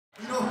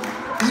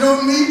He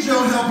don't need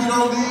your help. He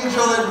don't need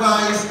your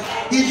advice.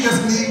 He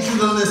just needs you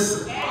to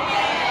listen.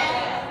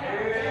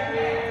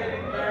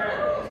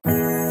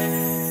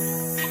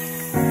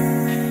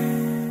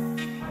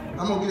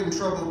 I'm going to get in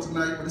trouble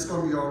tonight, but it's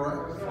going to be all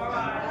right.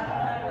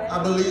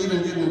 I believe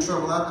in getting in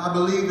trouble. I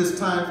believe it's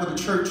time for the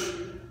church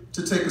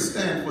to take a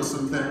stand for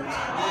some things.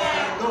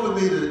 Go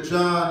with me to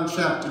John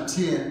chapter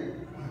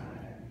 10.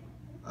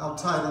 I'll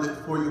title it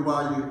for you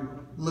while you're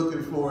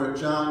looking for it.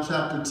 John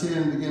chapter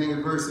 10, beginning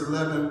at verse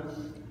 11.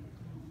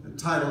 The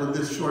title of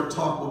this short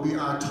talk will be,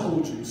 I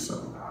Told You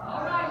So.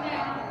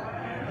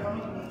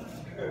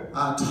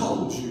 I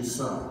told you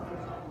so.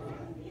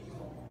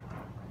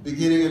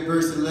 Beginning at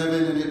verse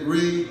 11, and it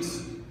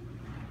reads,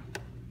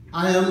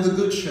 I am the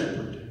good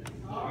shepherd.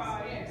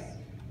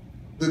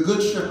 The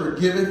good shepherd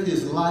giveth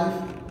his life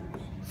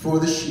for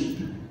the sheep.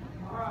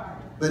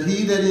 But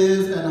he that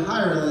is an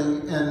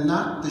hireling and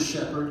not the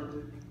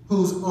shepherd,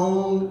 whose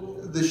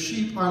own the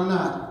sheep are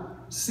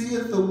not,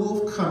 seeth the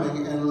wolf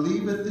coming, and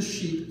leaveth the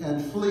sheep,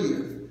 and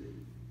fleeth.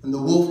 And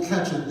the wolf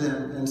catcheth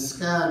them, and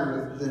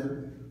scattereth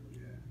them.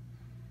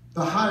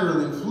 The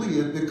hireling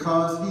fleeth,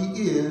 because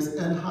he is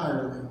an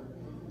hireling,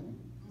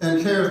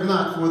 and careth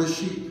not for the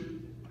sheep.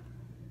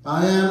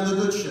 I am the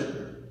good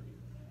shepherd,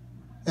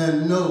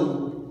 and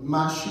know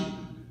my sheep,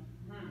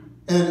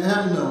 and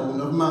am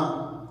known of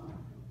mine.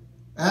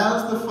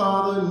 As the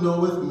Father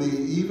knoweth me,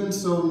 even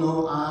so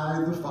know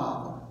I the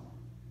Father,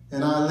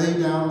 and I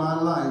lay down my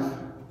life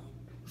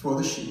for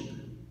the sheep.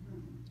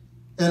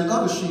 And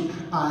other sheep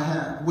I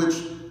have, which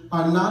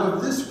are not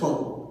of this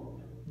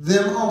fold,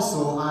 them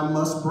also I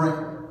must bring,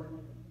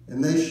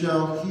 and they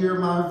shall hear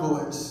my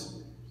voice,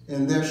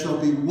 and there shall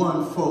be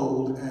one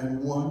fold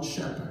and one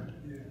shepherd.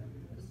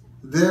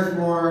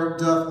 Therefore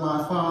doth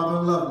my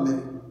Father love me,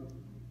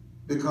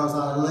 because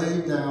I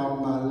lay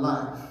down my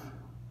life,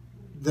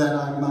 that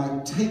I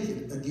might take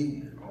it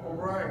again. All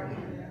right.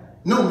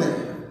 No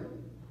man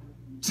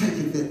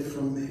taketh it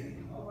from me,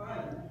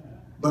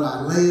 but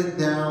I lay it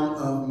down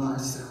of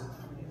myself.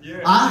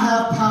 Yeah. I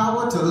have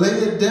power to lay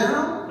it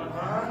down,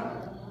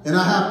 and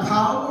I have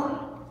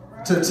power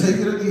to take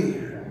it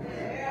again.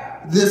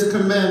 This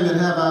commandment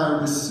have I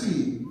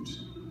received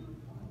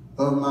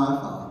of my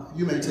Father.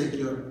 You may take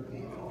your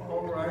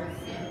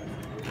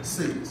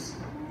seats.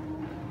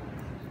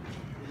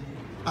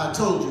 I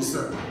told you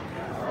so.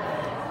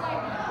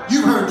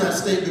 You've heard that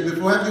statement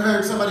before. Have you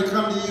heard somebody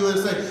come to you and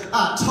say,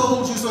 I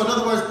told you so? In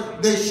other words,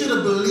 they should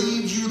have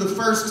believed you the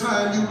first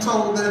time you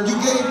told them. You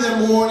gave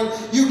them warning.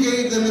 You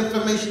gave them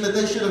information that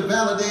they should have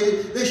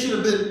validated. They should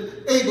have been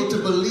able to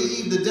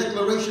believe the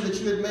declaration that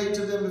you had made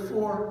to them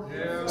before.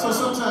 Yeah. So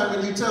sometimes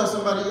when you tell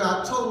somebody,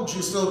 I told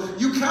you so,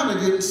 you kind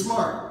of getting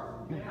smart.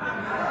 You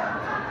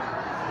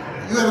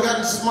ever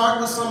gotten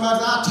smart with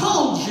somebody? I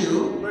told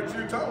you. But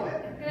you told me.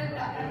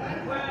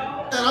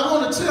 And I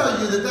want to tell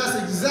you that that's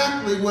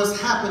exactly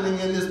what's happening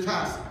in this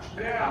passage.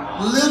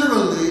 Yeah.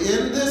 Literally,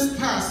 in this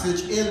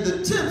passage, in the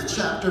 10th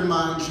chapter,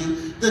 mind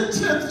you, the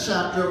 10th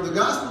chapter of the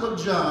Gospel of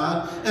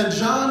John, and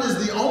John is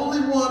the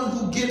only one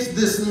who gets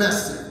this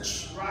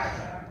message. Right.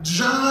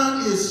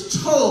 John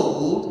is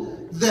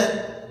told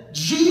that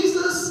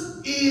Jesus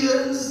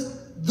is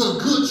the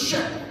Good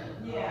Shepherd.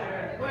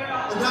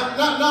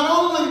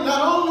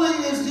 Not only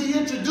is he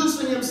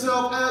introducing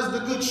himself as the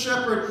Good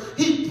Shepherd,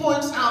 he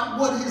points out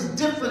what his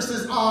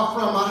differences are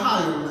from a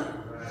hireling.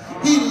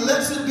 He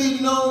lets it be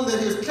known that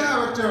his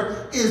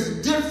character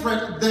is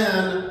different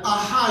than a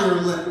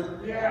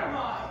hireling.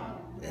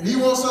 And he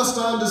wants us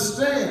to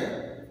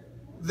understand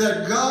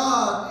that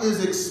God is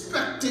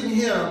expecting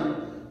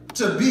him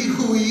to be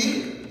who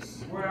he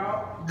is.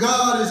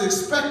 God is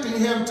expecting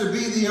him to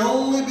be the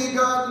only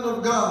begotten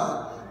of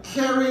God,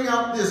 carrying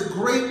out this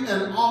great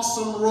and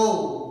awesome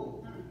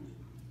role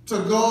to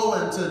go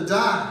and to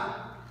die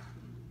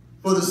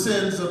for the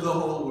sins of the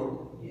whole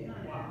world.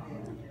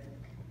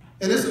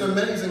 And it's an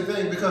amazing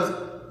thing, because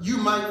you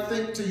might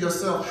think to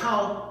yourself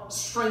how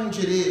strange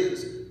it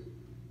is,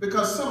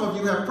 because some of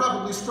you have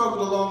probably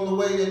struggled along the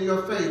way in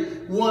your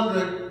faith,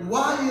 wondering,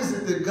 why is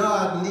it that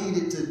God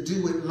needed to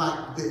do it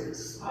like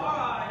this?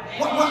 Why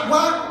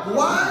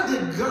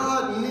did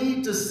God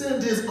need to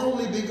send his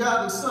only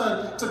begotten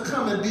son to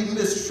come and be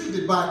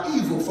mistreated by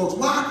evil folks?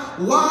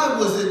 Why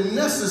was it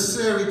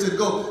necessary to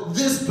go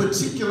this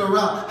particular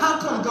route? How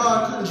come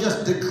God couldn't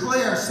just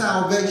declare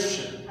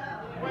salvation?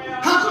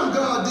 How come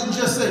God didn't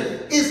just say,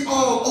 it's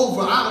all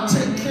over, I'll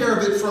take care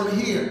of it from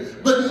here?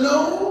 But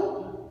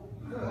no,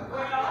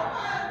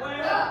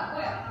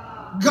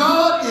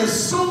 God is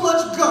so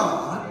much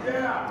God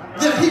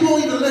that he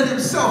won't even let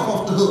himself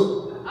off the hook.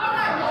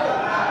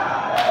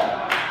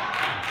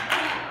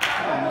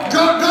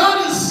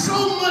 God is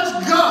so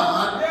much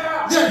God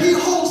that he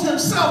holds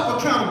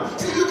himself accountable.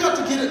 See, you got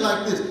to get it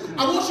like this.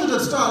 I want you to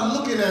start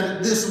looking at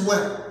it this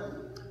way.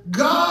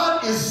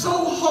 God is so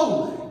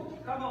holy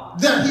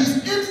that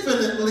he's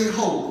infinitely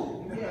holy.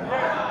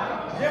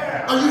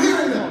 Are you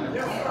hearing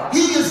that?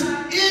 He is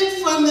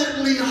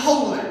infinitely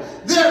holy.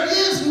 There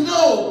is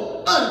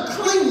no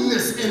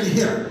uncleanness in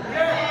him.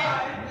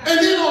 And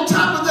then on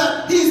top of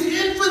that, he's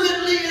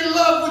infinitely in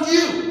love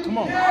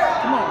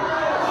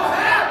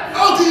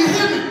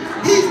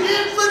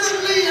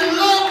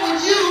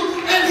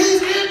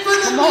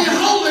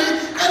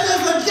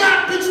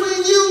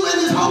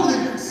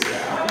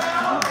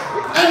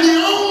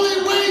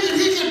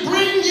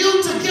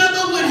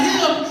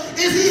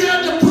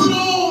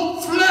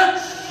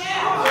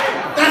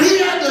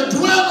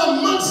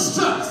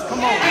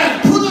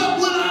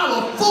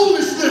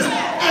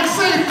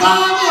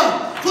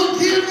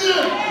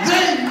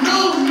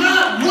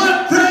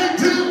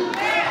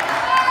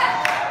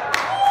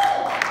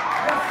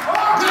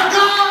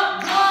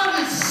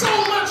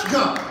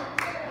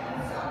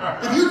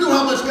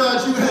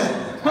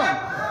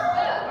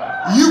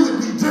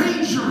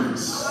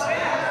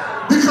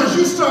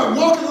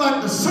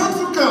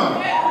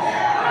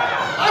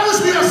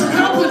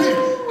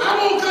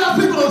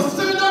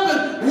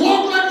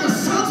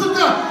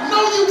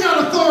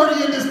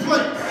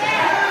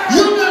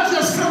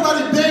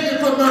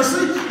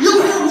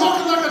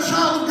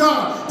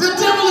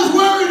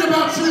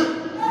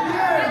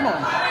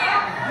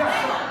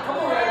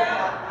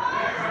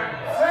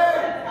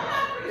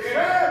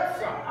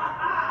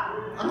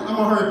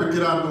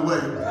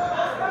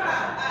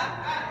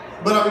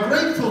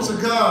grateful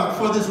to God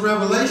for this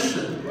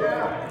revelation,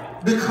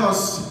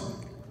 because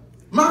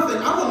my thing,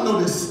 I want to know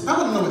this. I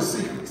want to know his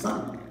secrets.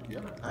 I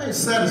ain't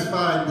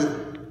satisfied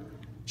with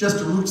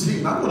just a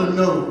routine. I want to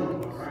know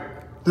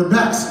the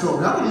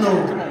backstory. I want to know,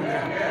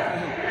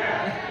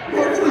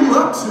 what are you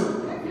up to?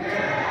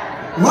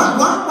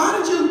 Why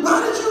did you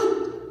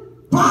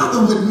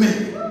bother with me?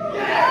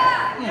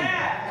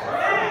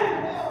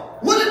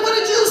 What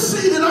did you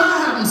see that I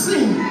haven't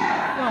seen?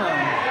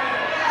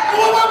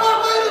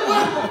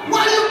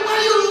 Why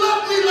you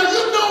love me like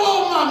you know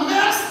all my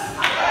mess?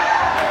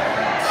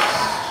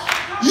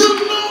 You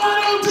know I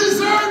don't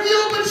deserve you,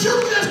 but you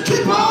just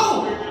keep on.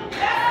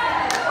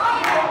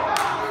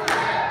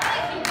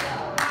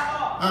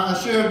 I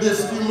shared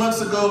this a few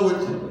months ago with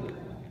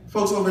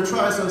folks over at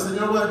TRIEDSTONE. I said, you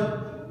know what?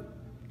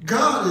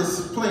 God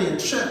is playing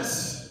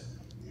chess,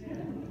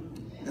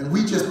 and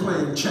we just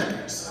playing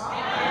checkers.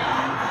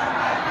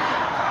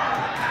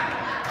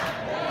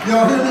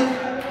 Y'all hear me?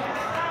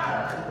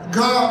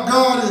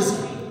 God is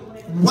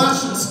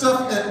watching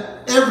stuff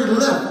at every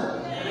level,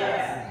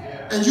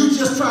 and you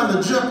just trying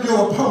to jump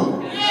your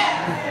opponent.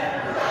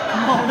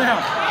 Come on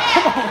now.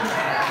 Come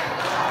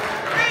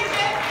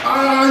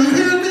on. You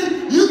hear me?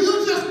 You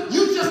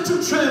just too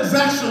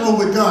transactional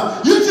with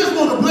God. You just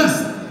want to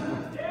bless him.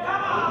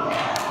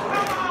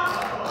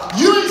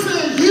 You ain't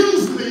saying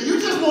use me. You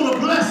just want to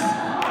bless him.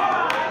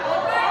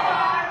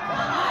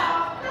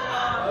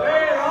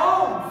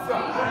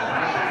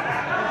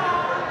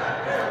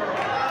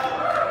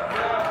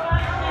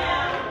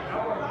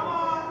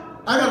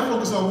 I got to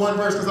focus on one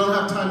verse because I don't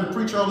have time to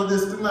preach all of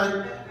this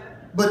tonight.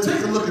 But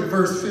take a look at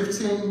verse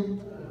 15.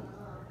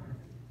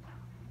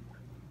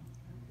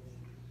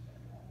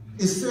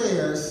 It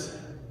says,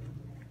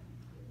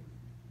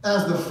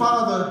 as the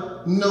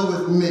Father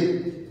knoweth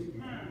me,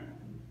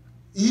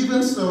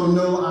 even so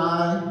know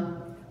I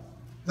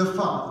the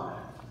Father.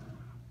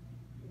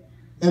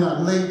 And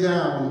I lay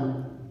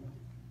down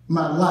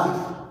my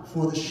life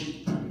for the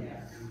sheep.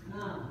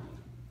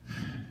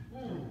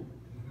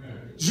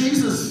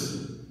 Jesus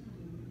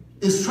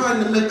is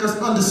trying to make us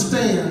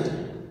understand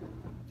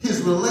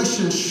his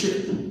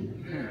relationship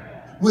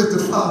with the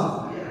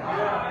Father.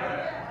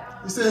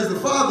 He says the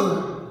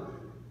Father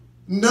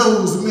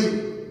knows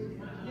me.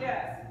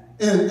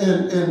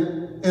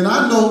 And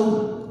I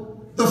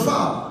know the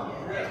Father.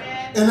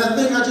 And that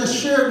thing I just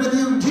shared with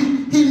you,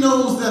 he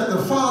knows that the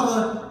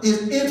Father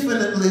is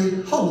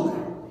infinitely holy.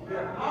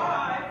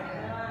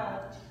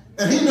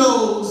 And he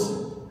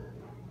knows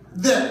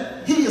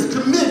that he is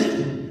committed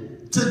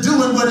to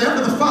doing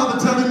whatever the Father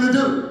tells him to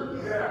do.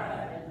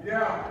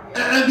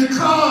 And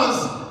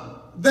because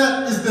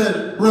that is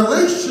the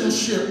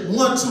relationship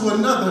one to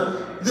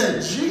another,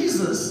 that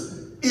Jesus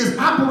is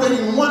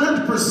operating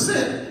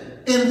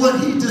 100% in what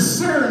he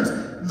discerns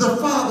the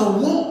Father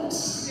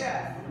wants.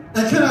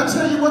 And can I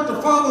tell you what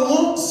the Father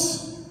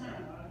wants?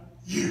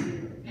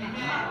 You.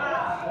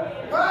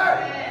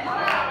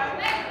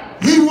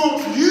 He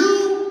wants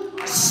you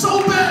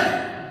so bad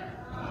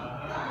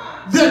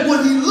that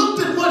when he looked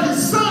at what his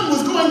son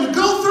was going to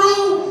go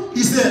through,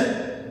 he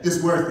said,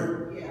 it's worth it.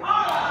 Come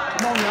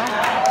on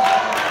now.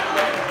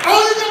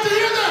 Oh, you got to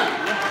hear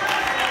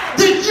that?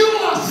 That you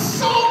are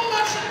so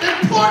much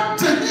important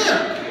to him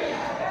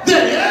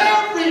that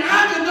every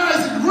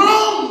agonizing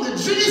groan that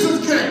Jesus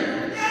gave,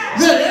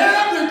 that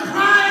every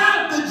cry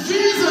out that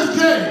Jesus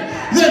gave,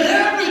 that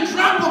every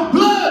drop of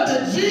blood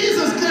that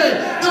Jesus gave,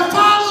 the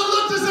Father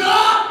looked and said,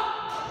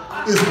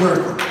 oh, it's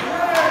worth it.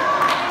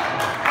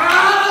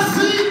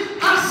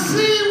 I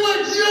see what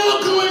you're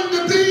going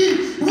to be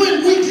when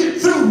we get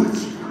through with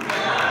you.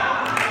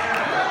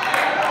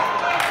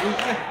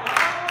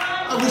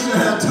 I wish I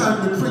had time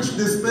to preach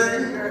this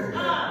thing,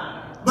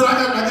 but I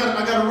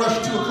got to rush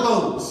to a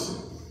close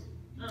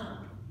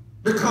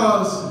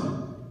because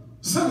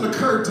something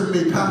occurred to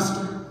me,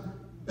 Pastor,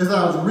 as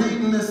I was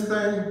reading this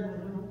thing.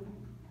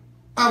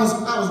 I was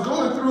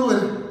going through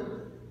and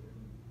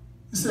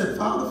he said,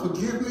 Father,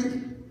 forgive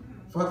me.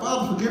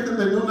 Father, forgive them,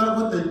 they know not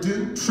what they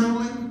do.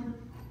 Truly,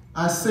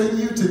 I say to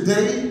you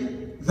today,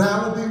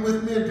 thou wilt be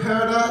with me in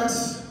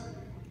paradise.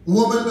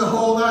 Woman,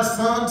 behold thy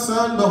son.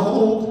 Son,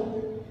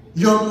 behold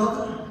your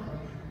mother.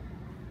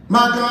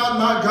 My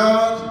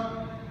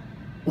God,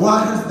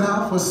 why hast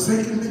thou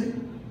forsaken me?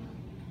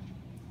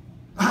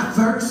 I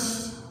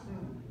thirst.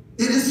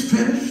 It is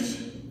finished.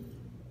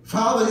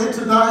 Father,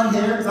 into thy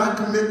hands I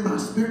commit my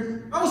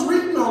spirit. I was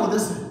reading all of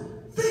this.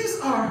 These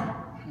are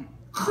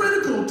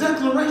critical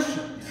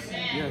declarations.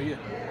 Yeah.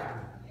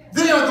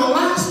 They are the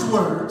last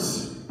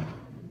words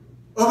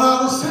of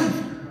our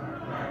Savior.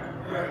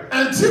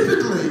 And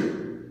typically,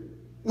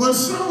 when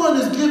someone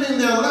is giving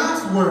their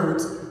last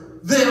words,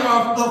 they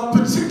are of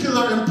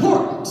particular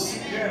importance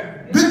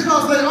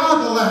because they are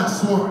the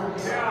last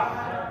words.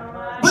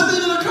 But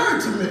then it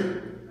occurred to me,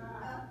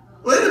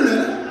 wait a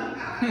minute,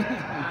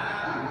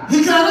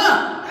 he got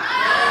up.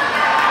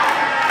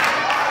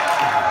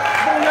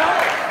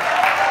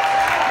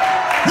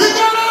 He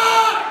got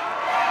up!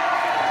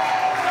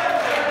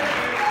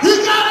 He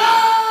got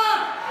up!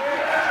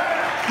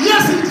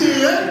 Yes, he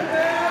did.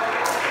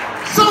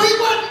 So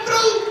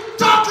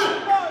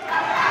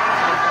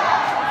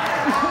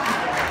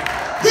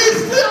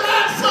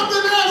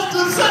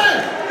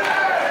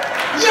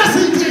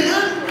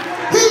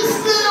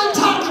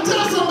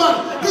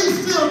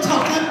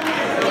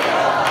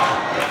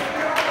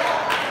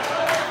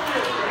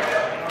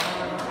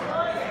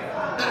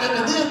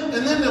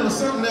And then there was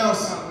something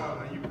else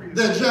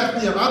that jacked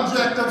me up. I'm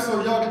jacked up,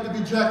 so y'all get to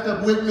be jacked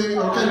up with me.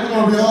 Okay, we're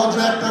going to be all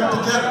jacked up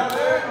together.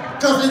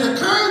 Because it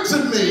occurred to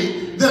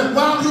me that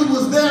while he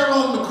was there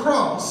on the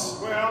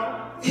cross,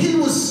 he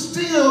was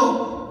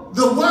still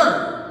the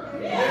Word.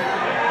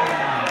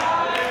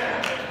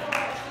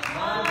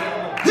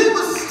 He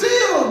was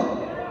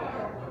still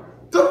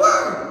the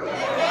Word.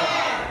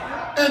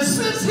 And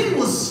since he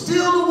was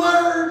still the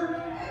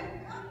Word,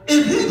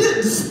 if he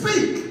didn't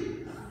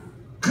speak,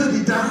 could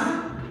he die?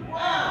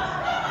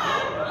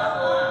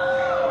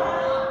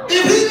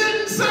 If he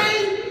didn't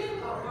say,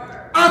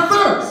 I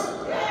thirst.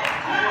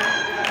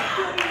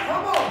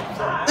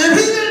 If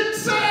he didn't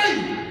say,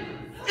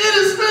 it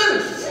is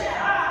finished.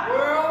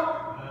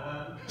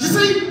 You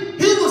see,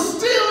 he was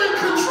still in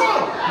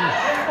control.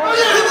 Oh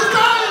yeah, he was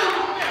dying,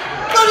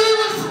 but he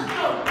was,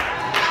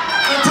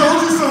 I told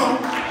you so,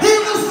 he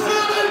was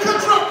still in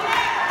control.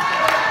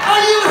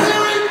 Are you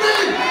hearing me?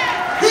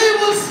 He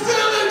was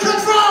still in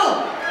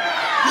control.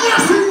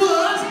 Yes, he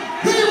was.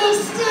 He was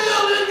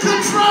still in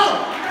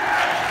control.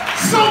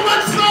 So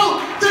much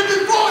so that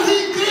before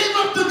he gave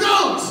up the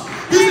ghost,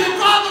 he said,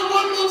 Father,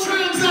 one more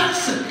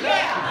transaction.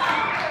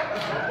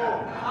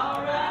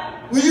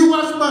 Will you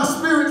watch my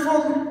spirit for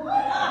me?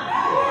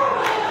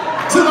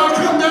 Till I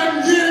come back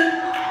and get it.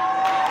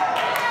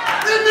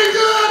 Isn't it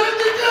good?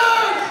 Isn't it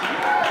good?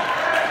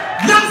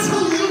 That's who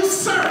you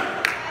serve.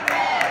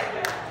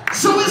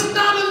 So it's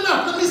not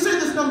enough. Let me say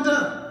this and I'm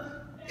done.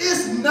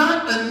 It's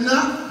not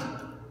enough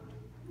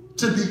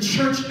to be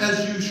church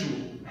as usual.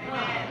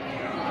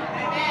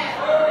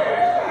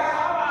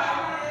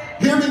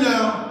 Hear me now.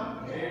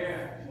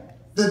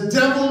 The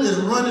devil is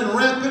running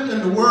rampant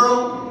in the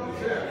world,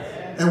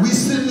 and we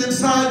sitting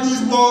inside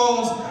these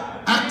walls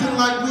acting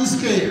like we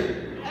scared.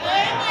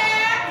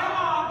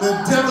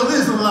 The devil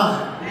is a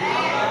liar.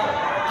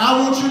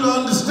 I want you to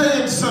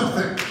understand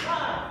something.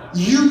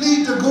 You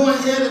need to go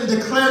ahead and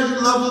declare you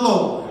love the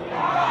Lord,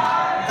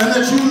 and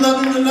that you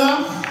love him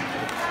enough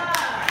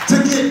to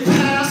get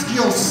past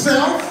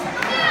yourself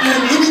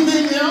and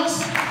anything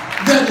else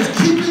that is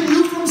keeping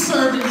you from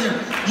serving him.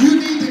 You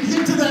need to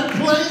get to that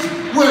place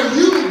where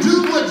you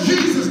do what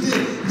Jesus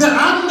did. That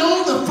I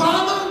know the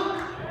Father,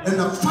 and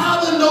the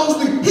Father knows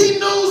me. He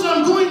knows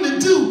I'm going to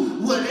do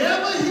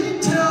whatever he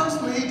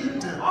tells me to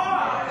do.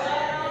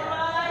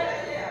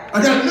 I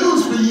got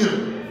news for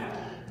you.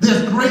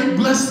 There's great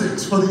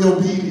blessings for the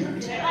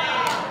obedient.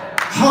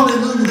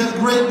 Hallelujah, there's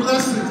great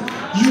blessings.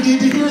 You need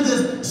to hear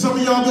this. Some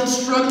of y'all been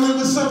struggling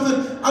with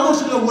something. I want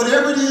you to know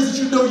whatever it is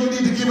that you know you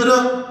need to give it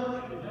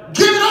up.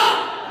 Give it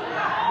up.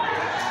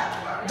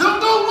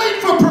 Don't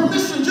wait for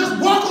permission.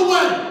 Just walk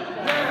away.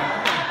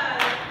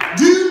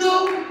 Do you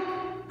know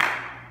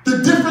the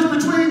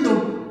difference between the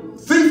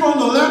thief on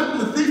the left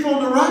and the thief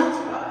on the right?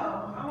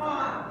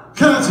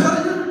 Can I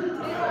tell you?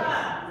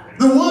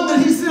 The one that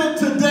he said,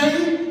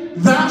 today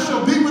thou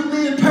shalt be with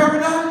me in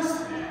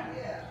paradise.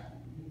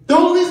 The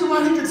only reason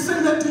why he could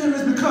say that to him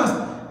is because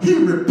he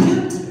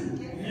repented.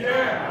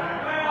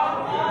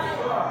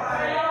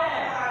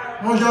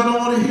 Oh, y'all don't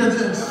want to hear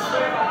this.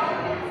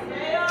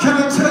 Can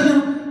I tell you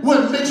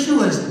what makes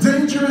you a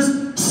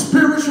dangerous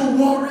spiritual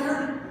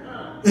warrior?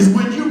 Is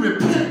when you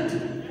repent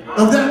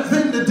of that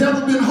thing the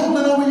devil been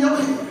holding over your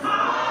head.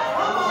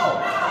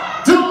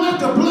 Don't let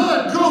the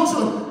blood go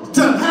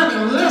to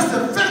having less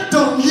effect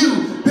on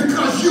you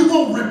because you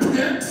won't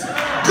repent.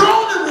 Go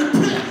on and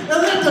repent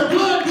and let the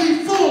blood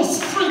be full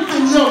strength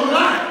in your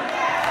life.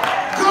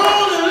 Go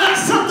on and let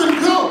something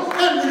go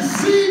and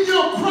receive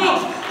your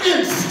cross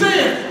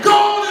instead. Go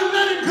on and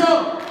let it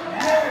go.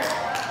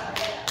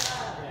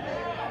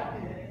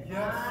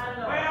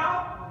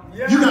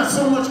 You got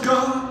so much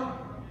God,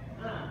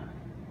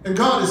 and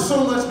God is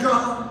so much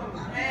God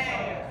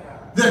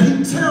that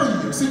he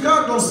tell you. See,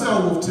 God don't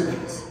sell wolf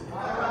tickets.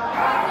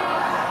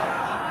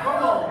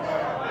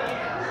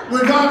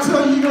 When God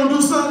tell you he's gonna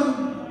do something,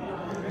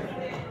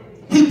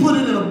 he put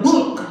it in a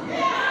book.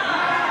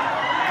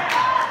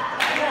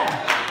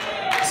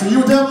 So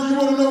you devil, you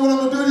want to know what I'm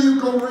gonna do to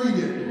you? Go read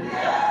it.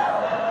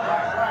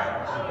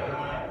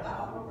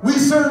 We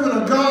serving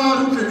a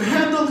God who can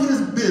handle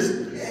his business.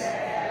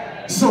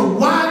 So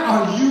why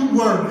are you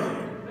worried?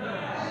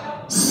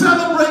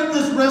 Celebrate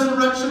this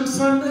Resurrection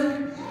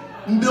Sunday,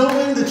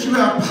 knowing that you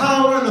have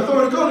power and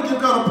authority. Go to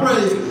give God a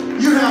praise.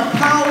 You have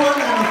power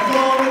and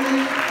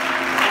authority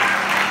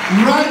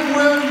right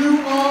where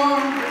you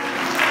are.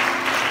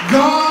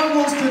 God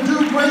wants to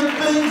do great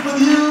things with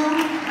you.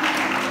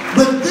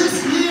 But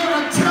this year,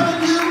 I'm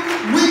telling you,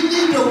 we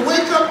need to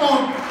wake up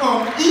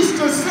on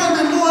Easter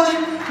Sunday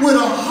morning with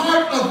a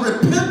heart of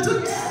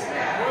repentance.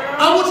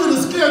 I want you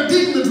to scare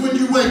demons when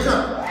you wake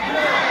up.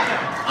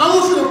 I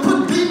want you to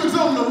put demons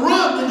on the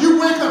run when you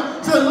wake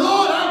up. Say,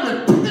 Lord, I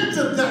repent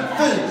of that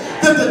thing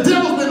that the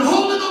devil's been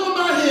holding over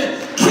my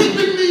head,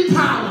 keeping me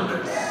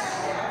powerless.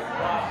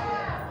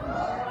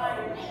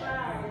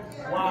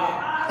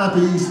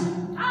 Happy Easter.